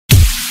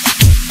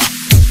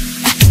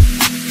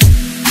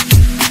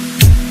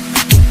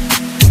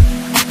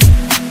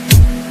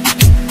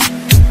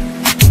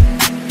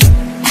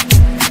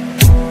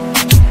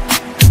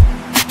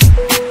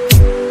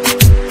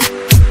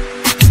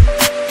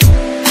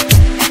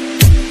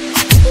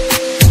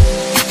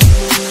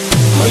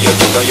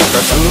дикая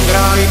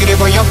Кассандра,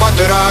 игривая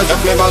подра,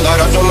 затмевала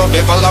разум,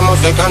 убивала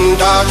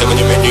музыканта. Тем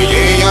не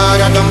менее я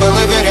рядом был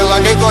и верил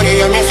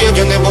аллегориями,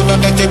 съедены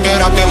будут эти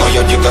пираты.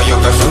 Моя дикая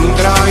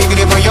Кассандра,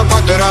 игривая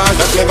подра,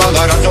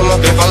 затмевала разум,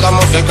 убивала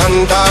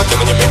музыканта.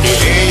 Тем не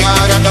менее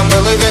я рядом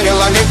был и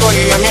верил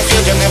аллегориями,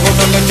 съедены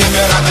будут эти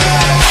пираты.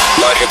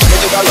 На реке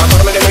тебя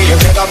накормленные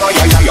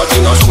предавая я, ты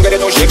на шум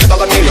грядущий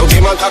кидалами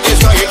любима, так и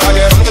стоит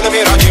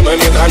толерантными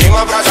родимыми,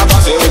 хранимо про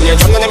запасы,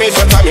 угнетенными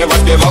сердцами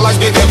воспевалась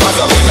биты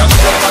базовых.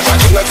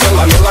 Пошативных сил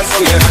ломилась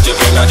умирать, и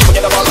время чего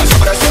не давалось,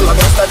 просила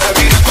просто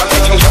доверить. Под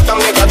этим жестом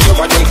негатив,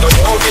 один, кто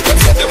не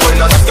увидит свет, и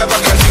больно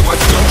распевать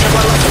красивость.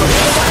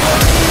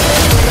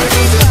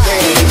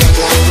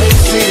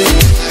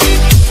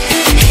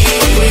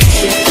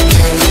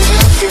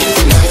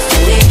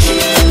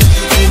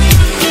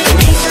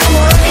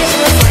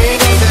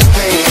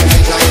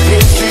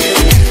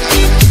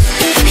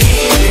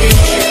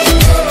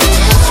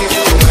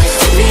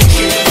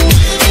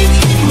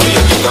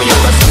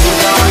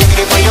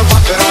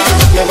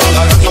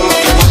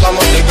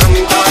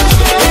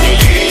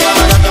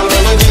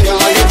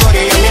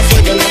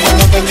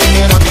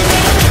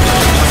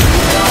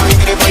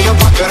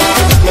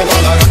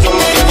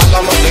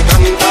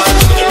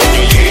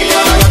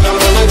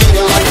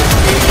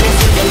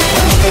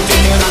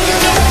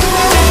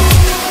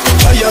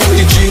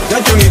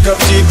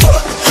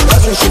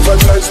 Разрушить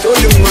вокруг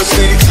столем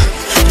мосты.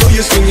 Кто,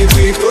 если не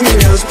ты, кто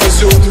меня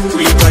спасет?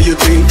 Улетает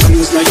дым, там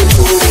не знаю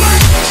кто.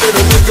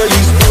 Серый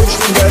лист,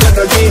 ночью горят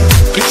огни.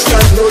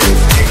 Представь ночью,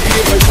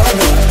 тихие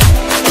вайпаны.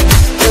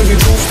 Я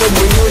веду с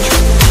тобой ночью.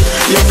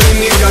 Я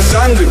пленник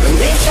Кассандры.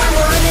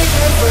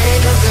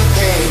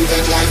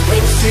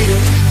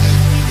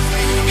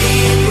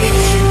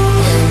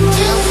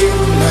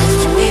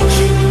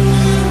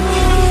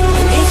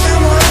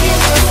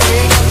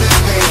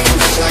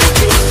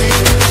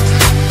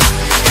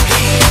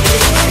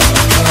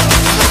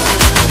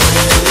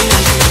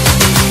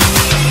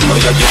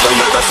 Моя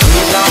дикая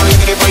Кассандра,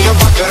 игривая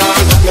подра,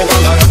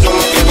 затмевала разум,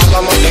 убивала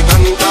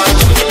музыканта.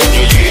 Тем не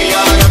менее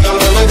я рядом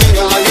был и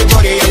верил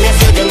аллегориями,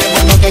 съедены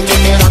будут эти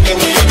пираты.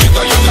 Моя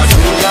дикая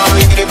Кассандра,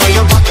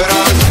 игривая подра,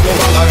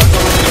 затмевала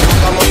разум,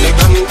 убивала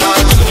музыканта.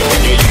 Тем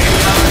не менее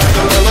я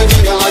рядом был и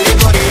верил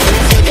аллегориями,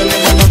 съедены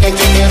будут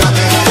эти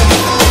пираты.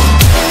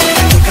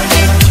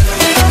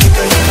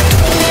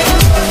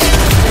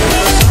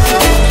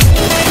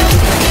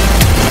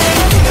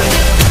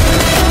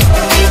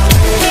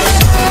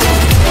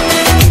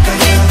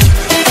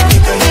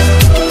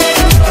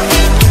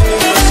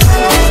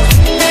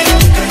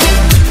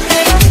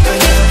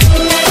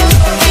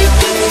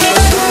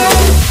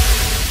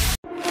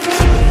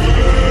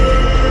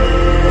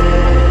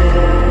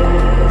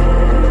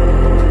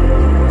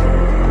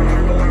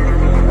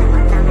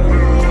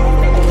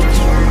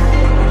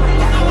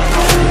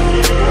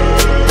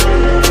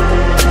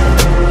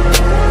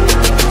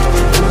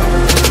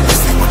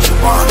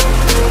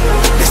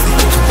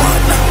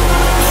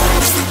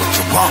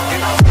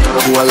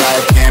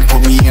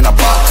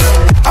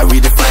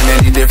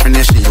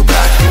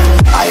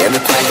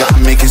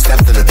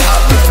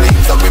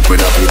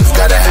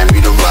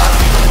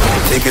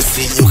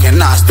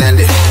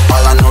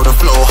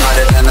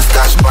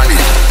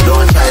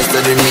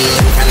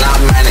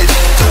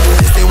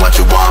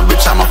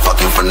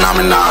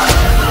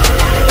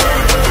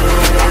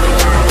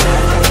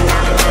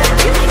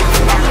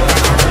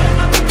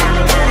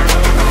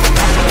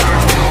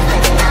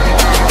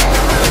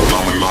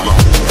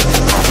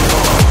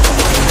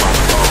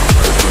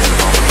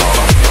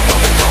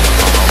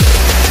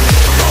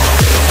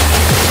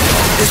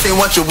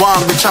 What you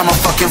want, bitch, I'm a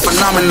fucking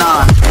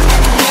phenomenon.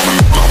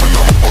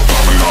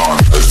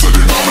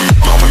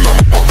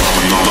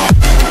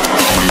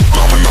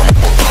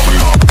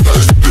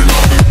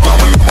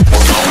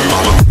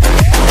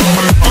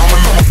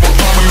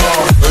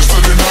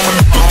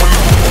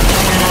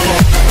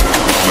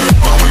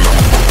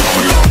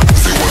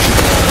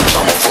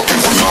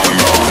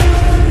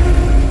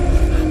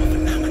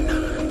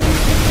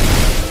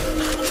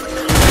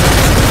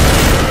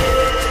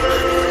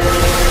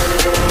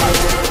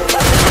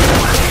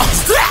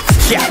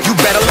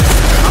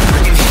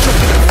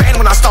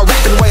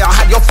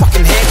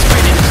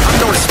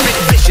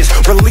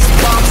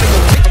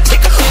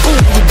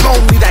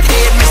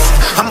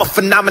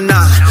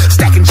 Phenomenon,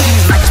 stacking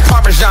cheese like it's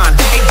Parmesan.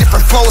 8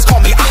 different flows,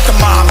 call me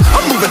Octomom.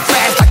 I'm moving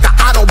fast like the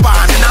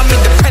Autobahn, and I'm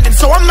independent,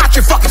 so I'm not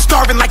your fucking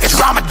starving like it's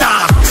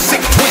Ramadan.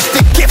 Sick,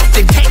 twisted,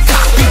 gifted, can't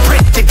copy,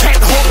 printed,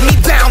 can't hold me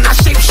down. I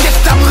shape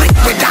shift, I'm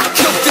liquid. I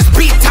killed this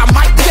beat, I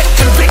might get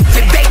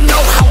convicted. They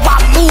know how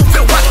I move,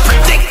 it was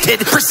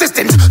predicted.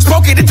 Persistent,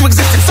 spoke it into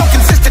existence, so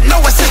consistent,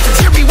 no assistance.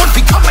 Hear me once,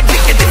 become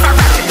addicted. If I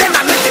rap it, then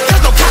I live it.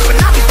 There's no cap, and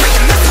I'll be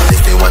breaking this.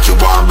 This ain't what you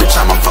want, bitch,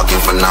 I'm a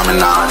fucking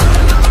phenomenon.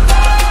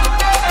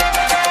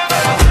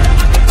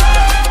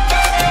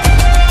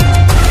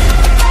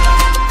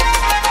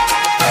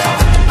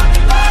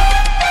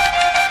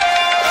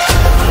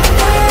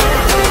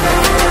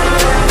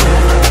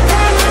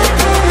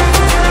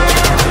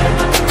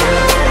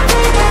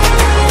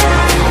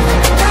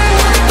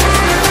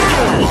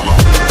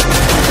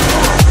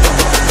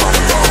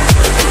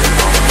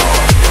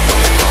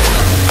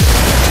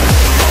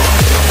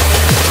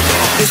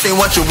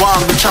 what you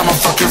want, bitch, I'm a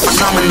fucking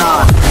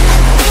phenomenon.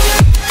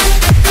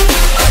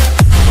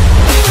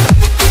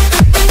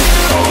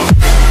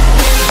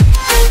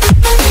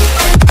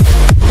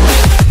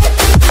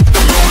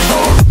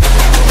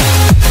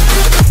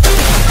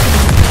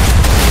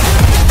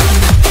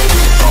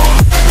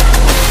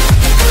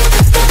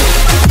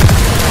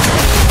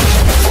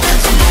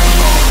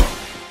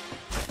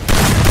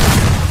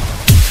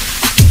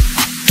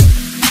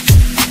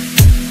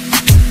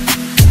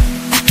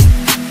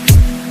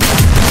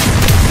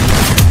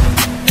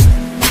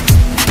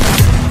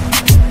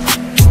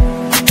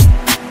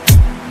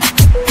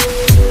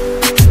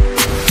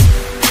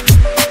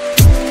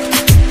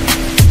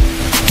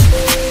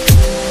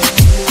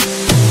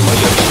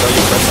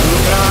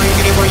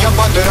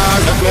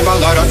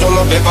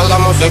 Певала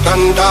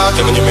музыканта,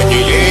 тем не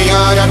менее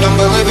я рядом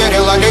был и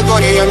верил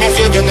аллегориями.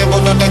 Съедены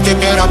будут эти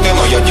пираты.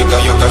 Моя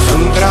дикая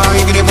Кассандра,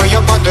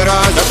 игривая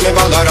подра,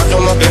 затмевала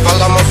разум,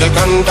 убивала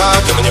музыканта.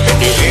 Тем не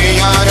менее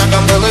я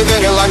рядом был и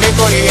верил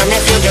аллегориями.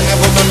 Съедены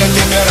будут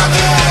эти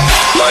пираты.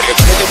 Ларри,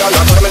 критика,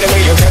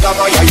 накормленные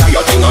предавая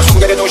я ты нашим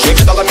грядущий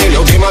кидалами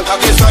любима.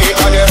 Так и свои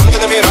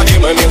толерантными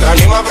родимыми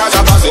храним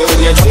образа базы.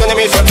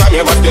 Угнетенными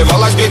сердцами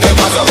воспевалась биты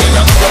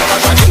базовые.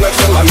 Пожадинных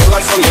силами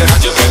ларсом не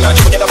ради время.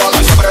 Чего не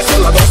давалось,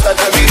 просила просто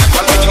доверить.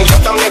 Под этим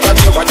где-то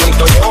негатив, один,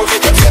 кто не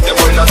увидит свет.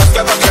 И больно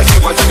распевать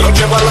красиво,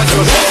 закручивала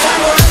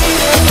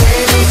сюжет.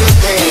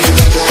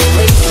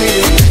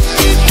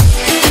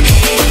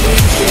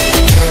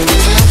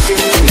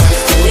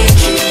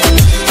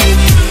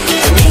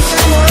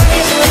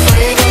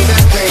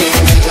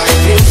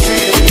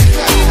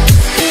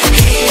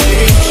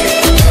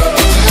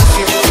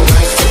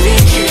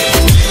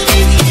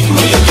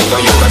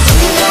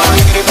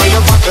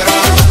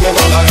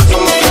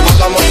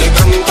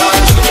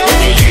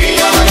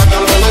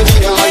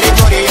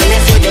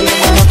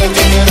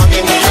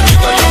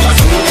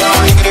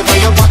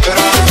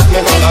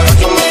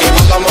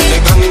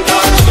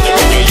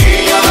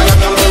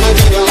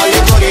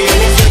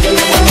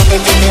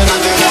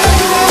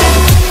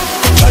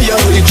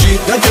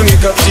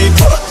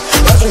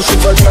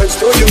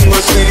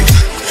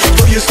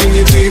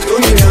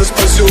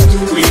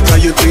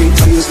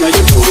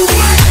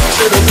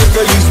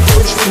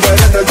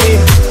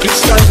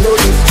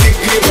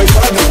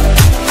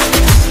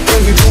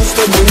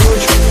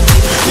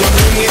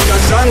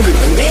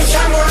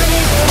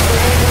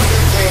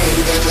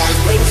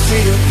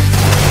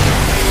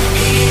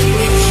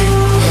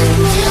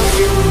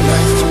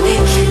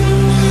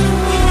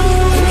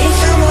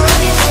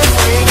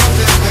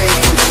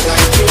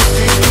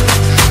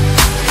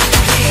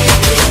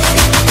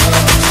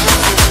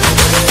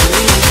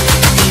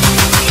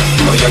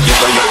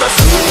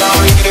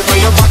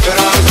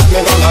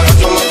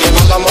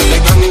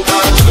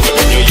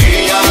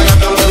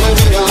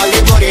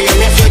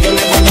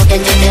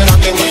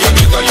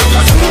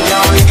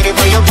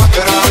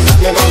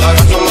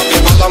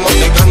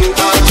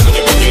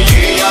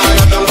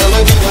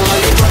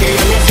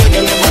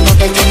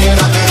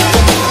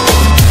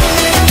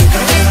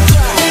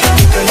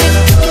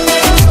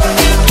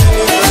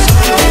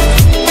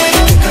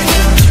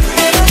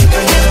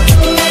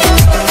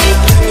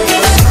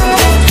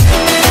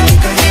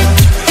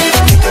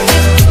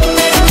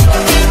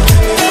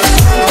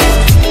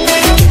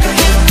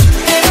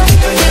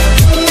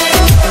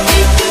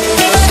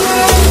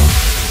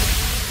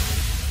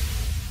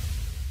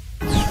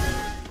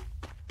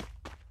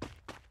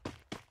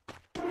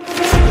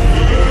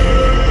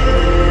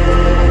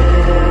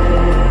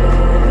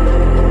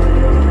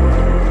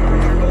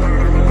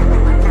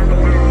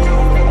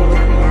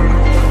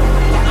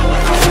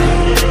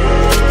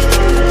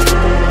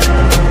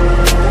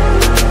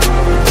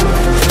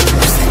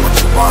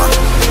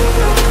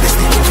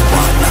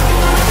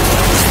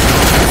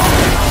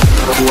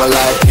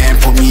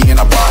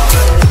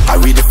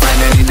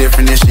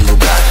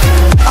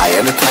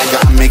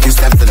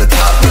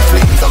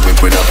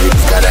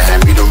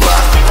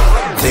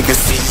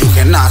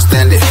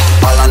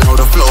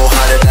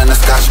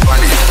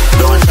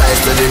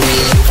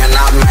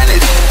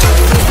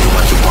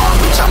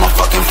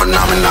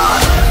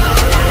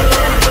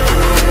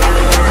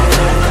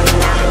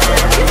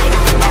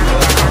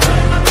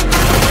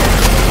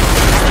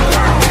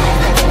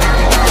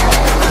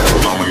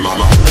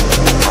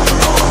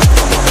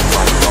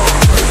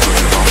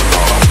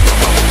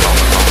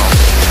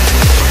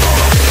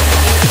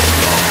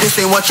 This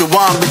ain't what you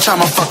want, bitch,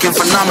 I'm a fucking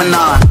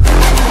phenomenon.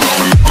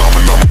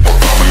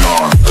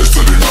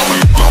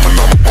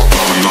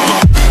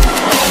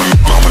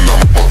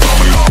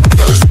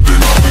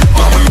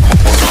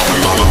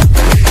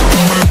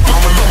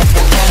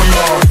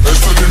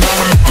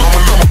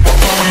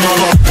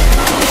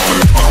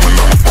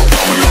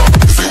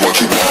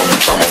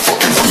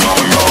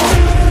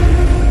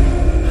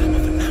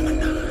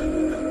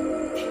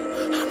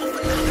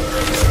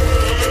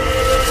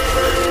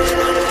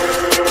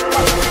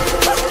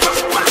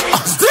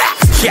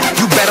 Yeah,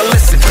 you better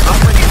listen. I'm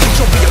ready to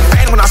show be a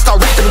fan when I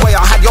start rapping way.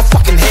 I'll have your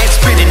fucking head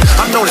spinning.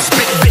 I'm known as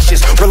spit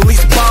vicious,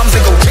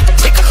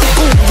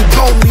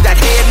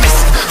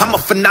 I'm a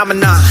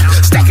phenomenon,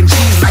 stacking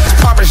cheese like it's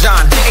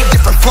Parmesan. 8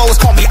 different flows,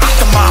 call me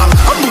Octomom.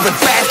 I'm moving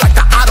fast like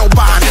the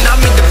Autobahn, and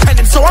I'm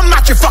independent, so I'm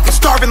not your fucking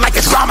starving like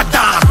it's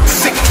Ramadan.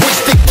 Sick,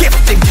 twisted,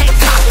 gifted, can't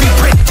copy,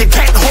 printed,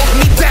 can't hold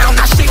me down.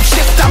 I shape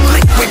shift, I'm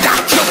liquid.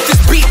 I kill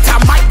this beat, I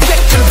might get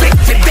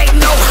convicted. They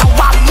know how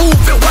I move,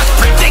 it was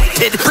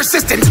predicted.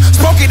 Persistent,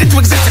 spoken into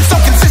existence,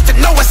 so consistent,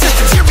 no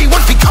assistance. Hear me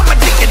once, become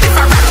addicted. If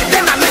I rap it,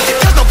 then I live it.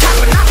 There's no cap,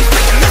 and I be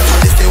speaking this.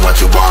 This ain't what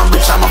you want,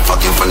 bitch, I'm a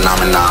fucking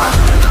phenomenon.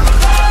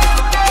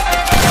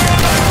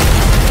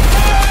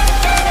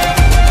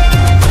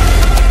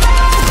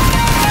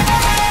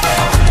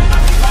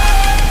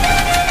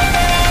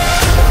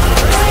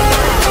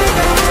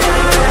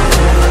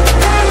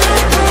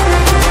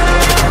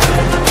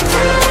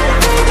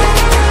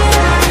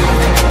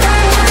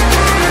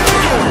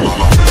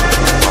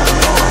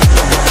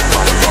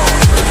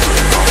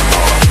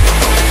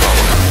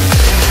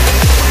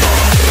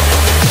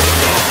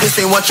 This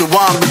ain't what you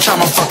want, bitch,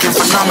 I'm a fucking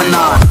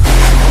phenomenon.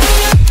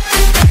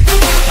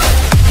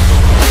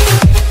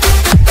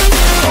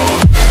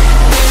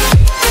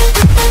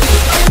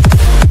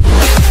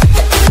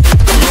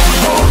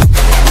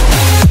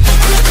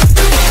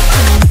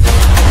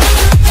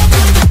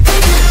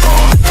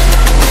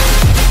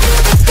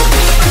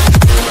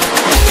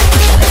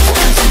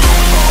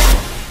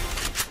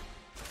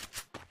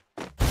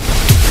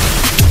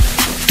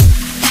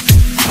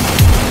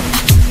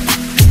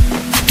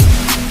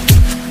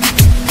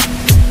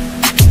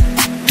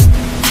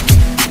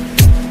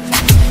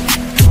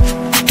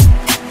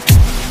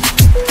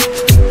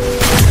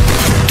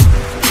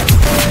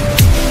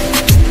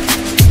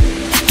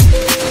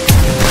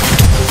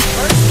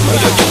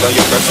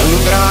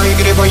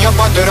 Игривая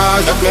подра,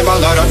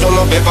 затмевала разум,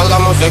 убивала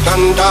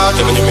музыканта.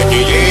 Тем не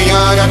менее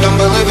я рядом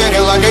был и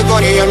верил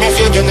аллегориями.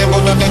 Съедены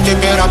будут эти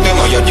пираты,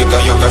 моя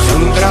дикая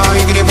Кассандра.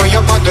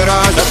 Игривая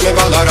подра,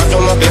 затмевала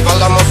разум,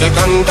 убивала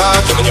музыканта.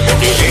 Тем не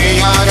менее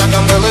я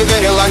рядом был и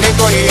верил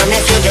аллегориями.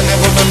 Съедены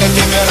будут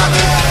эти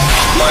пираты.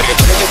 Мари,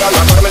 тебя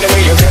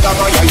накормленные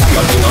предавая.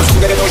 Я ты наш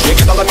грядущий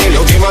кидалами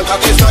любима,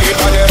 как и стоит.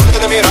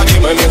 Аллерутными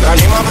родимыми,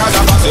 храним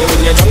образа базы.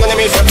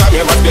 Угнетенными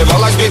сердцами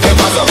воспевалась биты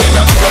базовых.